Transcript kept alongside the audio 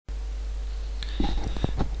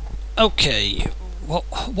Okay,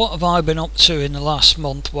 what have I been up to in the last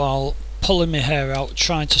month while pulling my hair out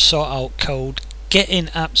trying to sort out code, getting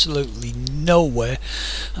absolutely nowhere,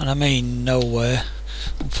 and I mean nowhere,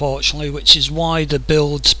 unfortunately, which is why the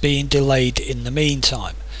build's being delayed in the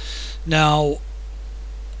meantime. Now,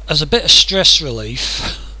 as a bit of stress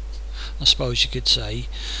relief, I suppose you could say,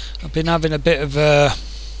 I've been having a bit of a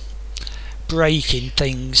break in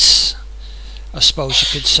things, I suppose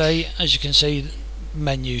you could say. As you can see,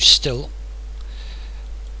 menu's still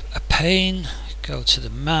a pain. Go to the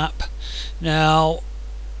map. Now,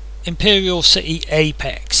 ImperialCity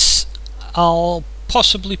Apex. I'll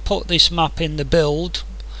possibly put this map in the build,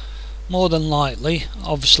 more than likely.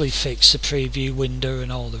 Obviously fix the preview window and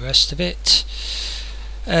all the rest of it,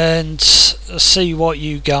 and see what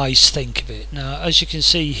you guys think of it. Now, as you can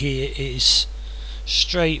see here, it is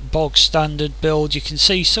straight bog standard build. You can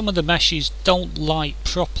see some of the meshes don't light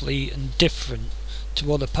properly and different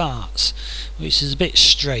to other parts, which is a bit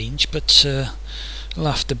strange, but you'll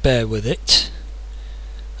have to bear with it.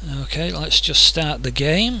 Okay, let's just start the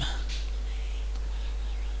game.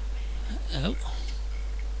 Oh,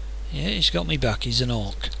 yeah, he's got me back. He's an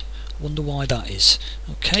orc. Wonder why that is.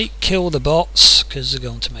 Okay, kill the bots, because they're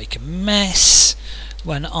going to make a mess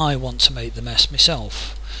when I want to make the mess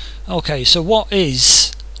myself. Okay, so what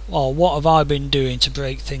have I been doing to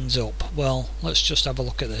break things up? Well, let's just have a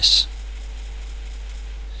look at this.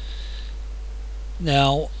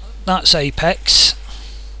 Now, that's Apex,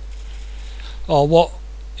 or what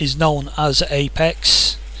is known as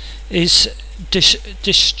Apex, is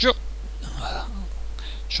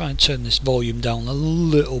try and turn this volume down a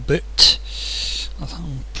little bit. I'll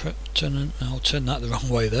turn that the wrong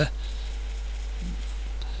way there.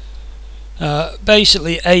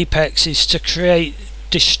 Basically, Apex is to create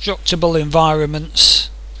destructible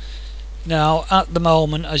environments. Now, at the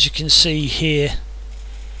moment, as you can see here,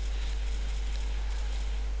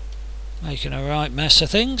 making a right mess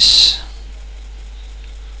of things.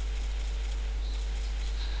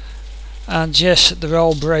 And yes, they're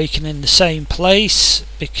all breaking in the same place,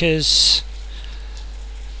 because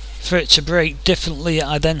for it to break differently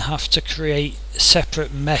I then have to create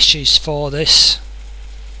separate meshes for this,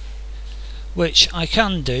 which I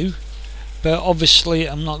can do, but obviously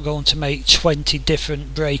I'm not going to make 20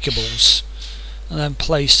 different breakables and then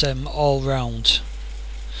place them all round.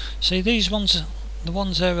 See, these ones, the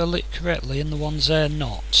ones there are lit correctly and the ones there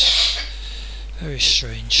not. Very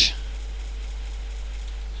strange.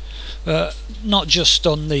 Not just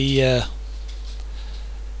on the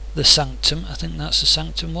Sanctum. I think that's the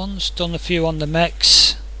Sanctum ones. Done a few on the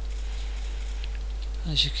mechs,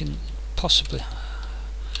 as you can possibly.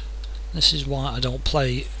 This is why I don't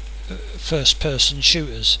play first-person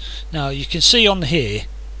shooters. Now you can see on here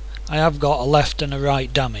I have got a left and a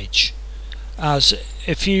right damage, as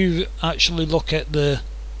if you actually look at the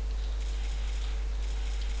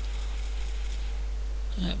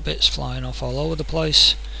bits flying off all over the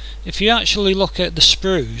place. If you actually look at the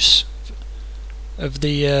sprues of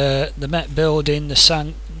the Met building, the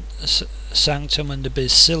Sanctum and the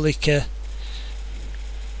Basilica,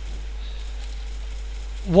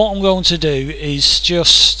 what I'm going to do is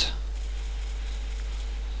just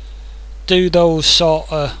do those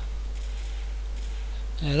sort of,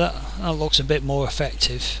 that looks a bit more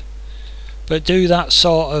effective, but do that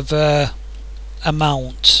sort of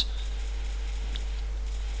amount.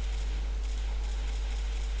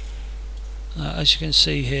 As you can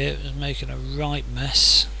see here, it's making a right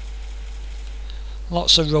mess.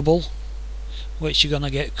 Lots of rubble, which you're going to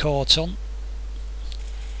get caught on.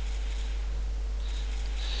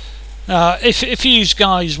 If you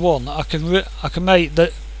guys want, I can make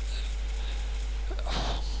that.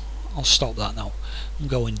 I'll stop that now. I'm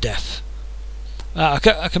going deaf. I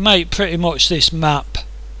can make pretty much this map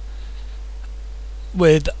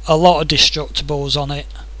with a lot of destructibles on it.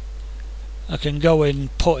 I can go in,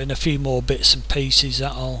 put in a few more bits and pieces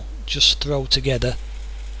that I'll just throw together.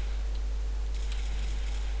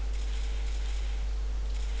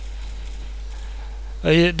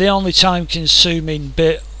 The only time consuming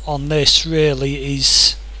bit on this really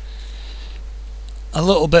is a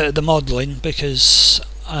little bit of the modelling, because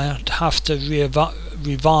I'd have to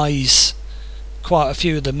revise quite a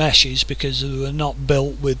few of the meshes, because they were not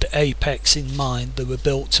built with Apex in mind. They were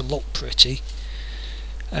built to look pretty,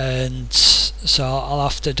 and so I'll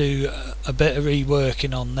have to do a bit of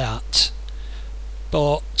reworking on that,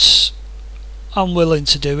 but I'm willing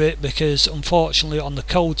to do it, because unfortunately on the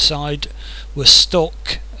code side we're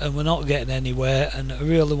stuck and we're not getting anywhere, and I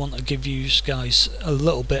really want to give you guys a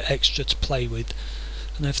little bit extra to play with.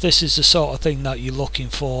 And if this is the sort of thing that you're looking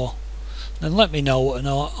for, then let me know, and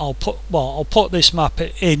I'll put this map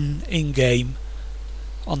in game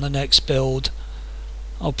on the next build.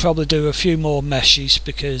 I'll probably do a few more meshes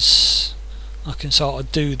because I can sort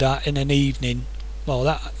of do that in an evening.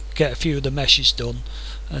 Well, get a few of the meshes done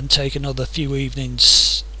and take another few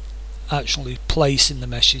evenings actually placing the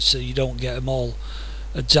meshes, so you don't get them all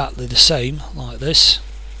exactly the same like this,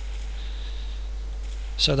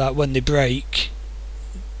 so that when they break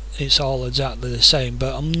it's all exactly the same.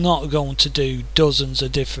 But I'm not going to do dozens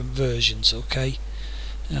of different versions, okay?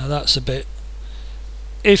 Now that's a bit,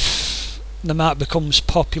 if the map becomes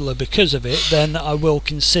popular because of it, then I will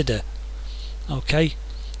consider, okay?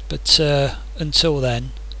 But until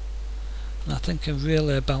then, I think it's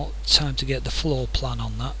really about time to get the floor plan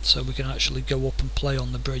on that, so we can actually go up and play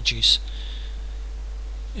on the bridges.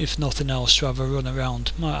 If nothing else, to have a run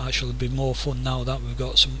around. Might actually be more fun now that we've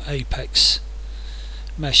got some apex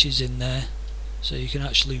meshes in there, so you can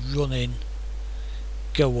actually run in,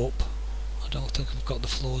 go up. I don't think I've got the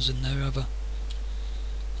floors in there ever.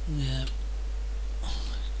 Yeah,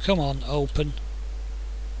 come on, open.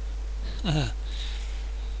 Right.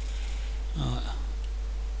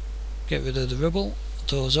 Get rid of the rubble,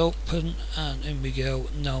 doors open, and in we go.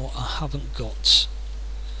 No, I haven't got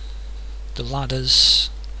the ladders.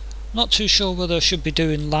 Not too sure whether I should be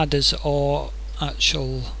doing ladders or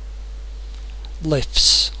actual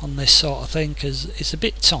lifts on this sort of thing, because it's a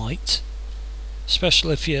bit tight,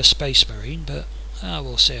 especially if you're a space marine, but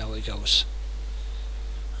we'll see how it goes.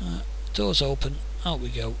 Doors open, out we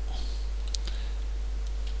go,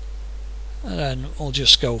 and then we'll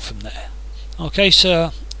just go from there. Okay,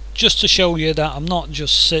 so just to show you that I'm not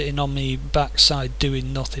just sitting on my backside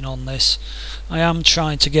doing nothing on this, I am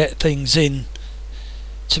trying to get things in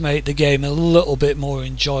to make the game a little bit more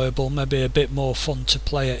enjoyable, maybe a bit more fun to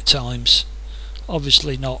play at times.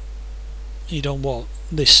 Obviously not, you don't want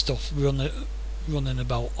this stuff running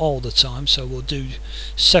about all the time, so we'll do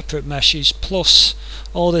separate meshes. Plus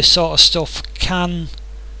all this sort of stuff can,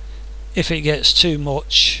 if it gets too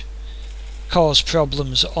much, cause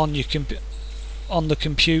problems on your on the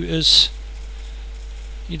computers.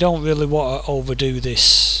 You don't really want to overdo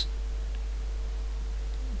this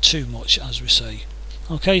too much, as we say.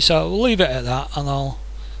 Okay, so we'll leave it at that, and I'll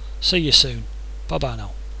see you soon. Bye bye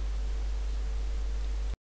now.